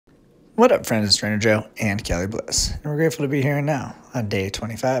What up, friends? It's Trainer Joe and Kelly Bliss, and we're grateful to be here now on day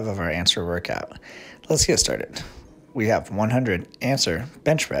 25 of our answer workout. Let's get started. We have 100 answer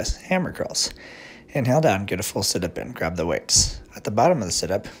bench press hammer curls. Inhale down, get a full sit-up in, grab the weights. At the bottom of the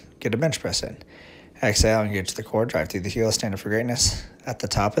sit-up, get a bench press in. Exhale, engage the core, drive through the heels, stand up for greatness. At the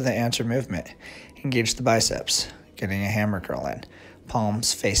top of the answer movement, engage the biceps, getting a hammer curl in,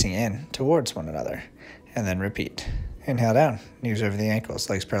 palms facing in towards one another, and then repeat. Inhale down, knees over the ankles,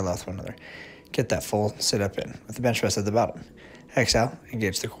 legs parallel with one another. Get that full sit-up in with the bench press at the bottom. Exhale,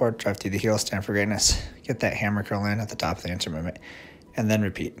 engage the core, drive through the heels, stand for greatness. Get that hammer curl in at the top of the answer movement, and then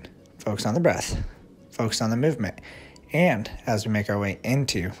repeat. Focus on the breath, focus on the movement. And as we make our way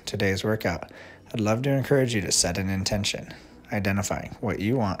into today's workout, I'd love to encourage you to set an intention, identifying what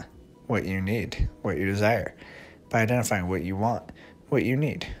you want, what you need, what you desire. By identifying what you want, what you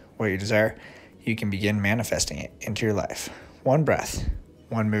need, what you desire, you can begin manifesting it into your life. One breath,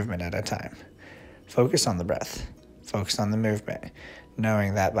 one movement at a time. Focus on the breath, focus on the movement,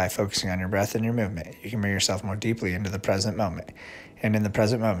 knowing that by focusing on your breath and your movement, you can bring yourself more deeply into the present moment. And in the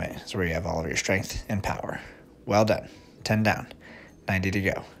present moment is where you have all of your strength and power. Well done. 10 down, 90 to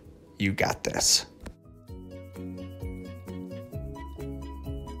go. You got this.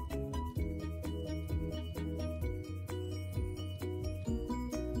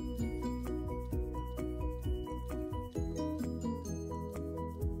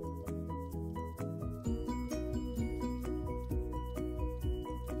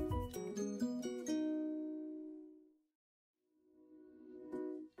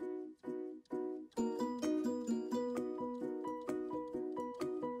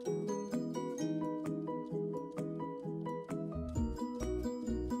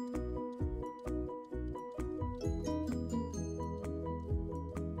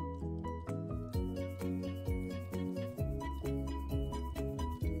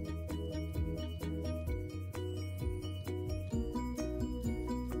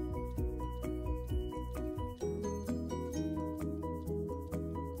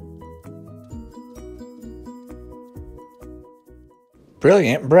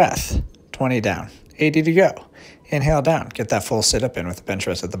 Brilliant breath. 20 down, 80 to go. Inhale down, get that full sit-up in with the bench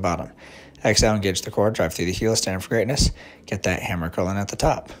press at the bottom. Exhale, engage the core, drive through the heels, stand up for greatness. Get that hammer curl in at the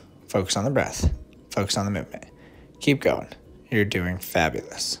top. Focus on the breath, focus on the movement. Keep going. You're doing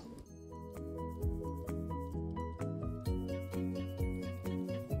fabulous.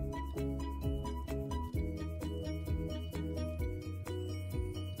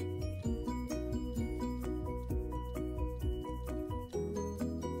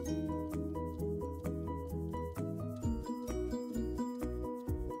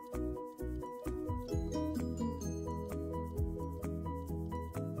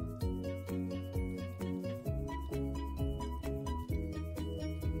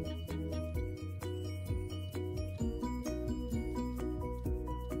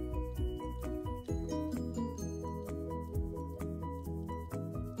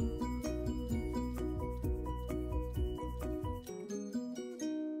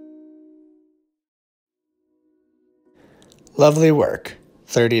 Lovely work.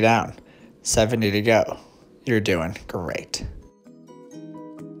 30 down, 70 to go. You're doing great.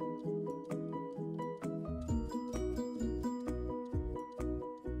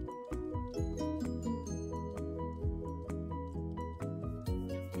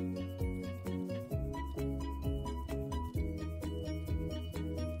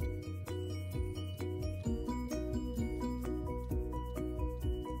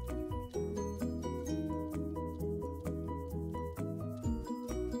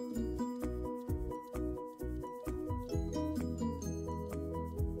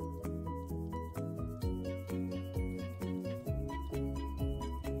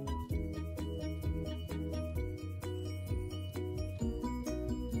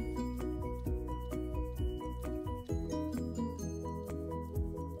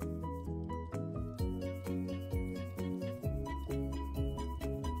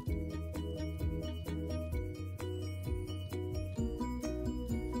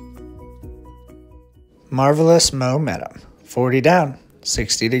 Marvelous momentum. 40 down,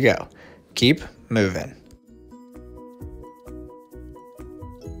 60 to go. Keep moving.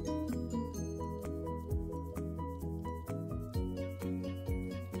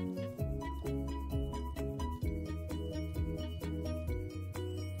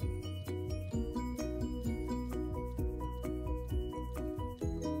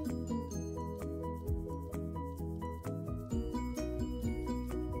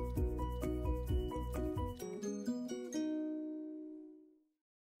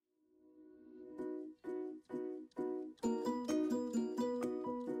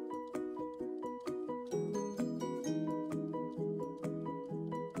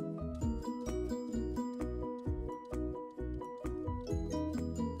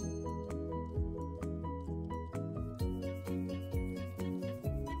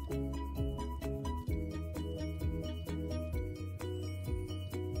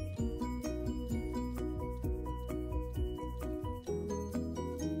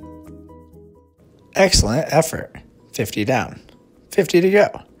 Excellent effort. 50 down. 50 to go.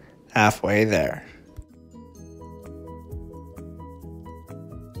 Halfway there.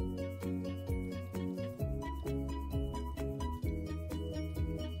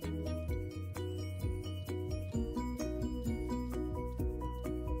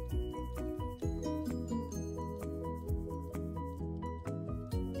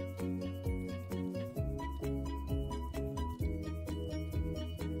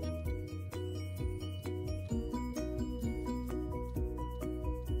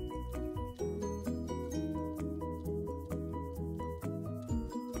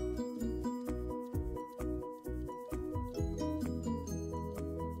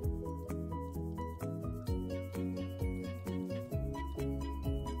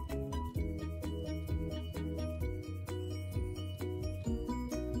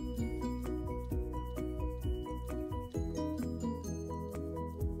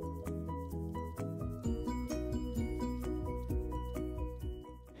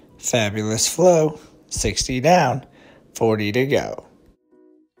 Fabulous flow. 60 down. 40 to go.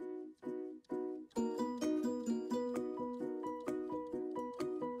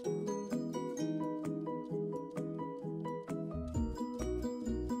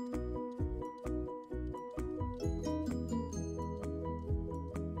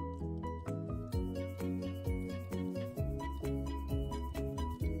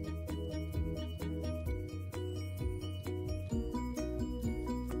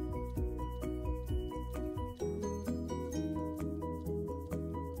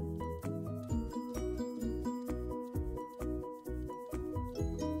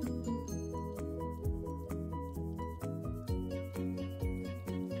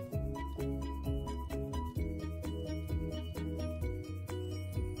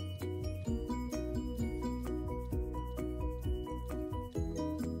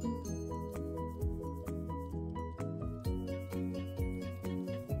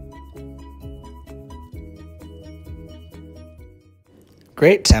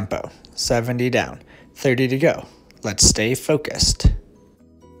 Great tempo. 70 down. 30 to go. Let's stay focused.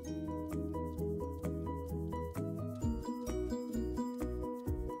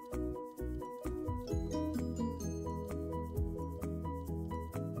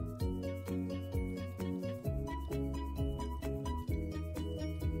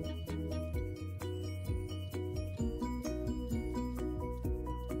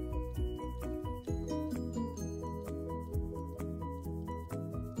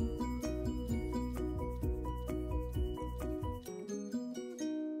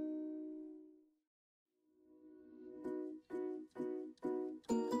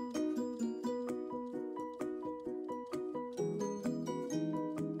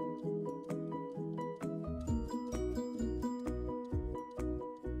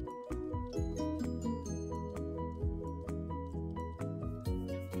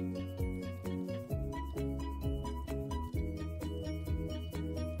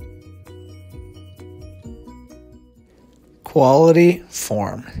 Quality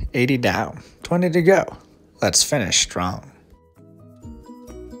form. 80 down. 20 to go. Let's finish strong.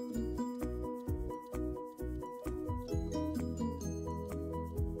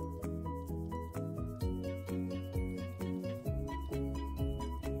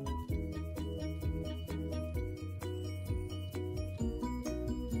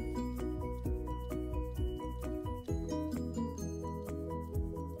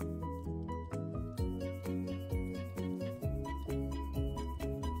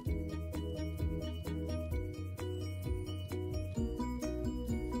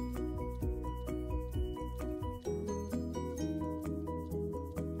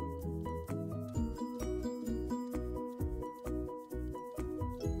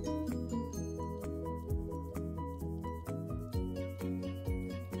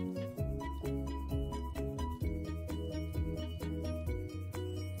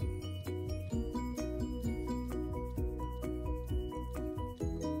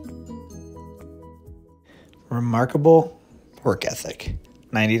 Remarkable work ethic.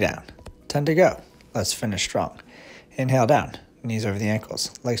 90 down. 10 to go. Let's finish strong. Inhale down. Knees over the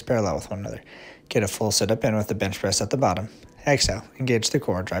ankles. Legs parallel with one another. Get a full sit-up in with the bench press at the bottom. Exhale. Engage the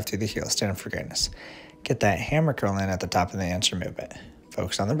core. Drive through the heels. Stand up for greatness. Get that hammer curl in at the top of the answer movement.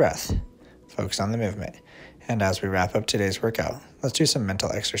 Focus on the breath. Focus on the movement. And as we wrap up today's workout, let's do some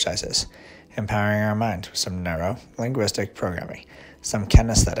mental exercises. Empowering our mind with some neuro-linguistic programming, some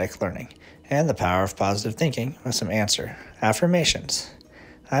kinesthetic learning, and the power of positive thinking with some answer affirmations.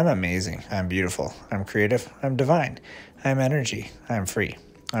 I'm amazing. I'm beautiful. I'm creative. I'm divine. I'm energy. I'm free.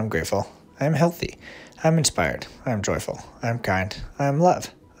 I'm grateful. I'm healthy. I'm inspired. I'm joyful. I'm kind. I'm love.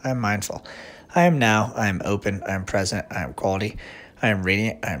 I'm mindful. I am now, I am open, I am present, I am quality, I am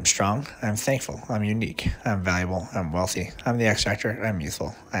radiant, I am strong, I am thankful, I'm unique, I am valuable, I'm wealthy, I'm the X Factor, I'm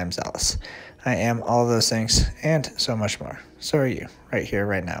youthful, I am zealous. I am all of those things and so much more. So are you, right here,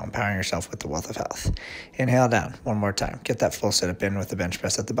 right now, empowering yourself with the wealth of health. Inhale down one more time. Get that full sit-up in with the bench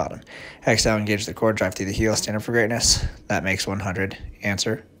press at the bottom. Exhale, engage the core, drive through the heel, stand up for greatness. That makes 100.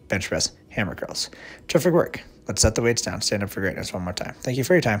 Answer, bench press, hammer curls. Terrific work. Let's set the weights down. Stand up for greatness one more time. Thank you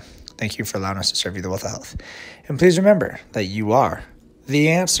for your time. Thank you for allowing us to serve you the wealth of health. And please remember that you are the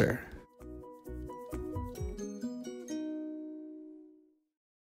answer.